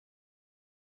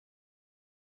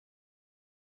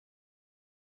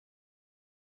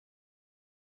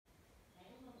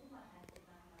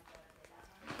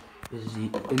This is the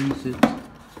Indesit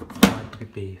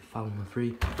EcoTime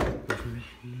IWB5113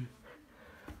 machine.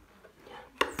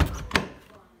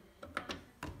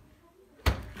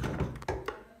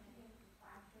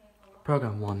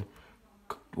 Program 1,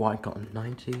 white cotton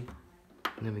 90, and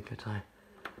then we go tie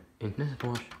Indesit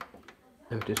wash,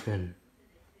 then we just spin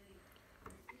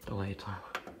delay time.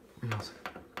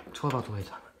 12 hour delay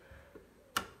time.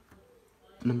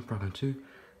 Number program 2,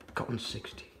 cotton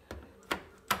 60.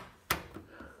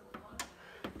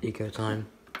 EcoTime,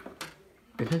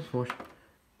 Indesit wash,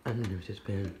 and limited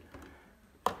spin.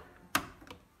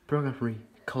 Program 3,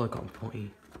 color cotton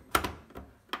 40.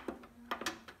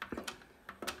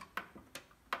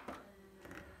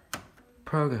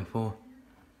 Program 4,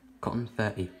 cotton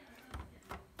 30.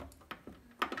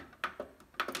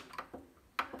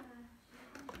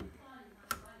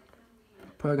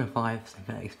 Program 5,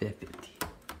 synthetic sphere 50.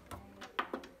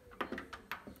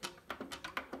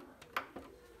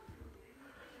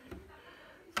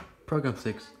 Program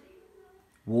 6,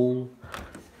 wool.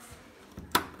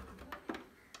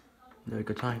 No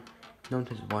EcoTime, no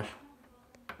Indesit wash.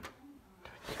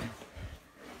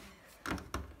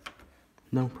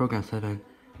 No program 7,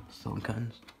 salt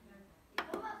curtains.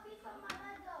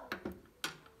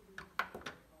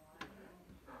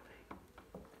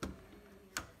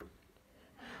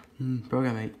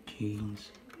 Program 8,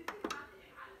 jeans.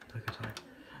 No EcoTime.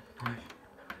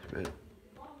 5.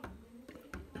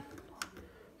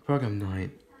 Program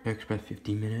 9, express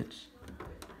 15 minutes.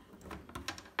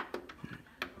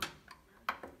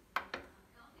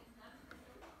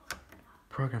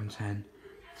 Program 10,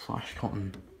 flash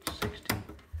cotton 60.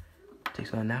 Takes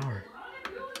about an hour.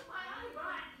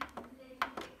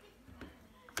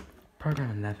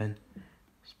 Program 11,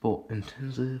 sport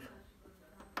intensive.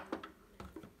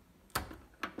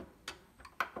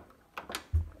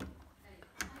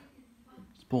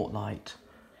 Spotlight.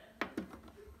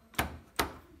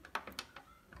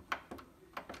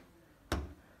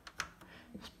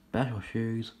 Special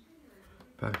shoes.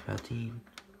 Program 13.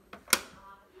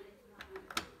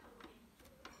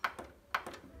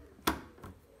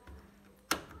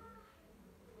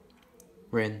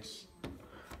 Rinse.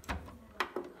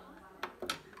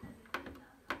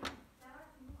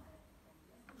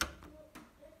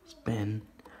 Spin.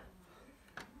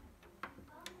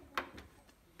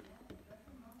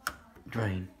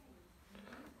 Drain.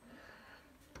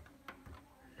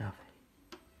 Nothing.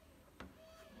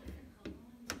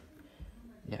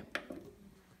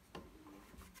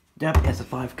 Yep, it's a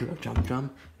 5 kilo jump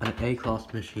drum and an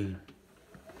A-class machine.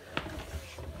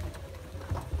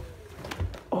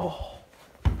 Oh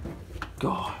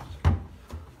God.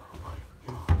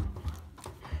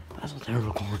 That's a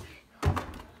terrible corn.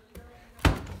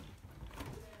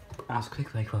 I was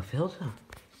quickly like a filter.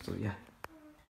 So yeah.